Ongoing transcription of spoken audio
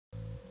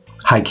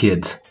Hi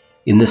kids,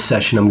 in this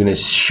session I'm going to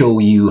show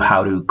you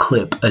how to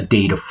clip a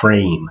data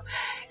frame.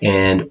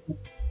 And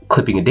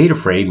clipping a data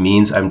frame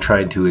means I'm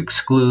trying to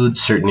exclude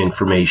certain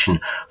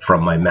information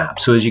from my map.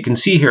 So as you can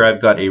see here,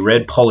 I've got a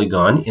red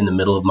polygon in the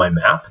middle of my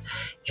map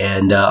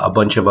and a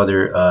bunch of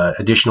other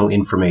additional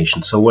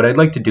information. So what I'd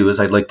like to do is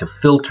I'd like to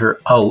filter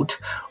out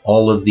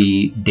all of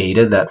the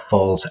data that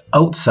falls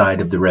outside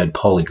of the red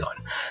polygon.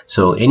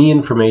 So any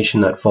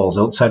information that falls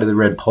outside of the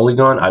red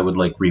polygon I would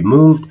like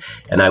removed,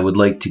 and I would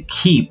like to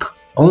keep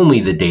only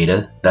the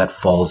data that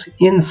falls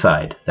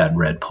inside that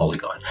red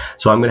polygon.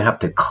 So I'm going to have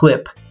to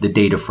clip the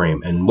data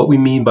frame, and what we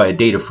mean by a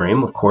data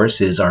frame, of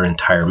course, is our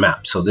entire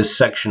map. So this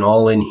section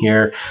all in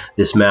here,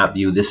 this map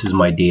view, this is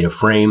my data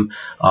frame.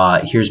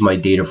 Here's my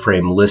data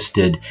frame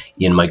listed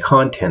in my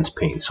contents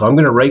pane. So I'm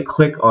going to right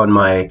click on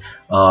my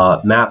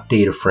map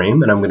data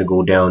frame, and I'm going to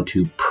go down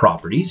to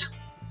properties.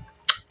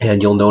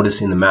 And you'll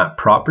notice in the map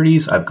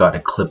properties, I've got a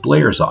clip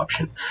layers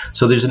option.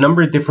 So there's a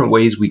number of different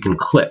ways we can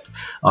clip.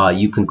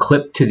 You can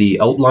clip to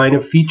the outline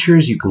of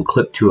features. You can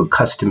clip to a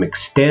custom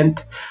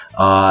extent.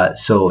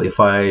 So if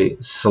I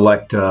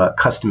select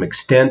custom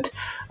extent,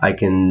 I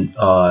can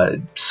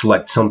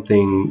select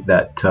something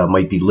that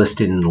might be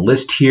listed in the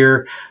list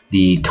here,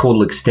 the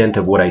total extent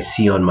of what I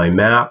see on my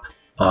map,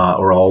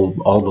 or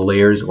all the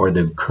layers, or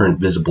the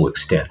current visible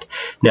extent.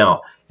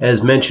 Now,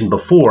 as mentioned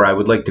before, I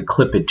would like to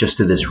clip it just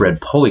to this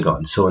red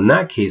polygon. So in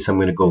that case, I'm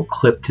going to go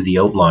clip to the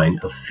outline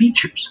of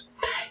features.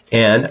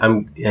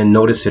 And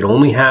notice it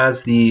only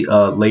has the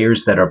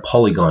layers that are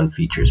polygon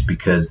features,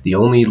 because the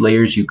only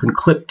layers you can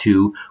clip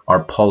to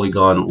are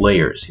polygon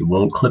layers. You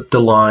won't clip to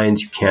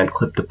lines, you can't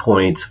clip to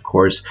points, of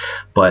course,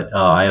 but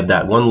I have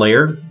that one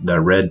layer,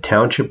 the red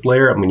township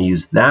layer. I'm going to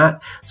use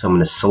that. So I'm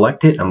going to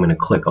select it, I'm going to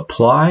click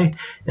apply,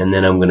 and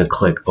then I'm going to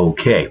click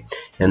OK.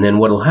 And then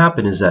what will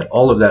happen is that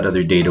all of that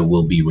other data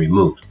will be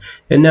removed.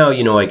 And now,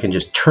 you know, I can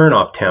just turn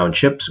off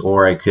townships,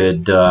 or I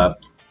could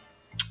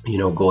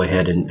go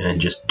ahead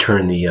and just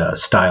turn the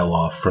style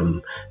off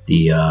from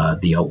the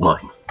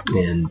outline,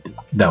 and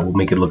that will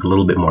make it look a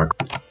little bit more.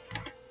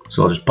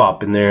 So I'll just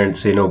pop in there and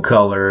say no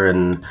color,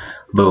 and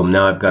boom,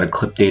 now I've got a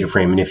clip data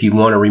frame. And if you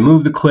want to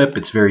remove the clip,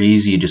 it's very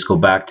easy. You just go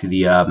back to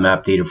the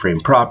map data frame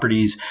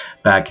properties,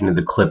 back into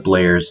the clip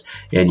layers,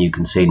 and you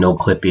can say no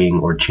clipping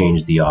or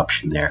change the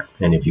option there.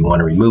 And if you want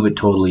to remove it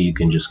totally, you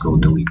can just go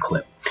delete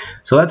clip.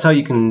 So that's how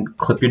you can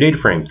clip your data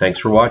frame. Thanks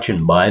for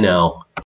watching. Bye now.